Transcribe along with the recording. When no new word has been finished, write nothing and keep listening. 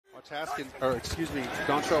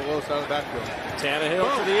Dontrell Willis out of the backfield. Tannehill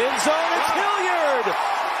to the end zone. It's Hilliard.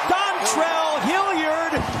 Dontrell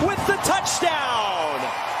Hilliard with the touchdown.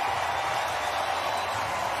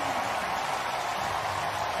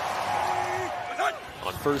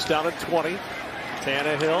 On first down and 20,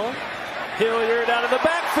 Tannehill. Hilliard out of the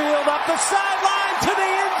backfield, up the sideline to the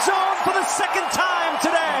end zone for the second time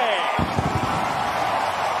today.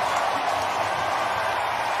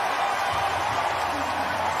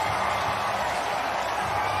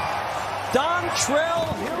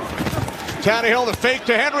 Tannehill, the fake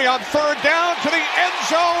to Henry on third down to the end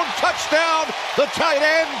zone. Touchdown, the tight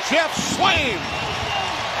end, Jeff Swain.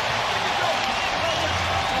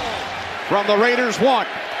 From the Raiders 1.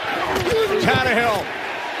 Tannehill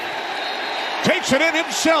takes it in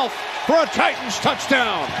himself for a Titans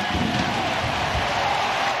touchdown.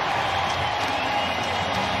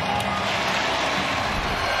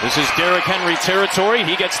 This is Derrick Henry territory.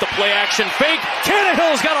 He gets the play action fake.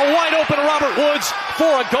 Tannehill's got a wide open Robert Woods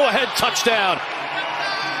for a go-ahead touchdown.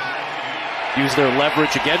 Use their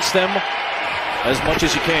leverage against them as much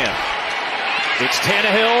as you can. It's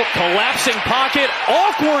Tannehill, collapsing pocket,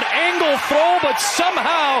 awkward angle throw, but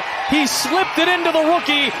somehow he slipped it into the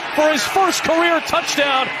rookie for his first career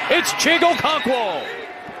touchdown. It's Chigo Okonkwo.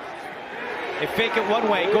 They fake it one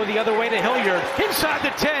way, go the other way to Hilliard. Inside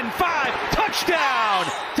the 10, 5, touchdown!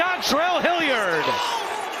 Dontrell Hilliard.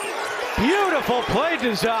 Beautiful play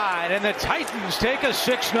design, and the Titans take a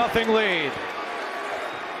 6-0 lead.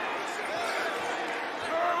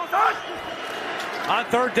 On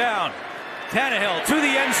third down, Tannehill to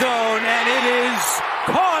the end zone, and it is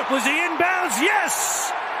caught. Was he inbounds?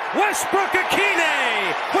 Yes!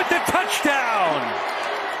 Westbrook-Ikhine with the touchdown.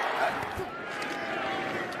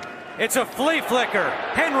 It's a flea flicker.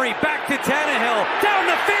 Henry back to Tannehill. Down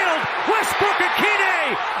the field.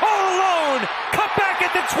 Westbrook-Ikhine all alone. Cut back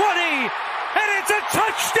at the 20. And it's a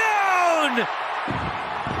touchdown.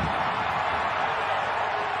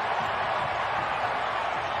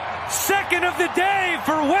 Second of the day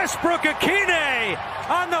for Westbrook-Ikhine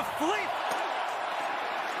on the flea.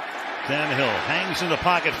 Tannehill hangs in the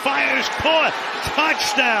pocket. Fires. Caught.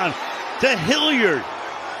 Touchdown to Hilliard.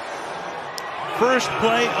 First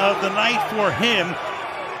play of the night for him,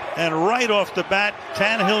 and right off the bat,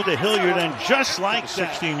 Tannehill to Hilliard, and just like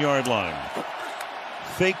 16-yard line.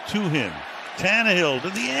 Fake to him. Tannehill to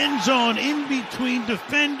the end zone, in between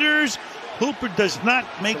defenders. Hooper does not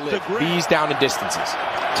make the grade. He's down in distances.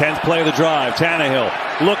 10th play of the drive. Tannehill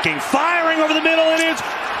looking, firing over the middle, and it's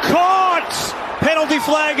caught. Penalty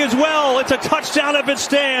flag as well. It's a touchdown if it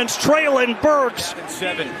stands. Traylon Burks.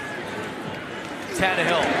 7.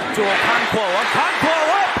 Tannehill to Okonkwo. Okonkwo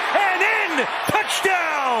up and in.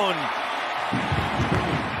 Touchdown.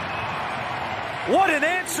 What an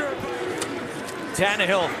answer.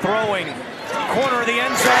 Tannehill throwing. Corner of the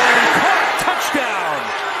end zone. Touchdown.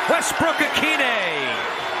 Westbrook-Ikhine.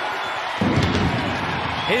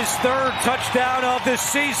 His third touchdown of the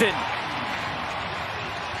season.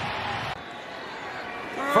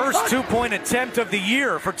 First two-point attempt of the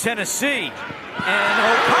year for Tennessee. And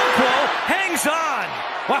Okonkwo hangs on.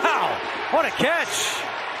 Wow, what a catch.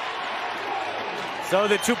 So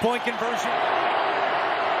the two-point conversion.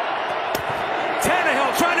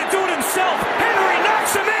 Tannehill trying to do it himself. Henry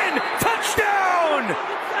knocks him in. Touchdown.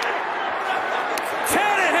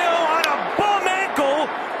 Tannehill on a bum ankle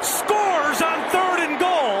scores on 3rd and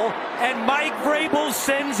goal. And Mike Vrabel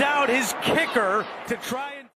sends out his kicker to try.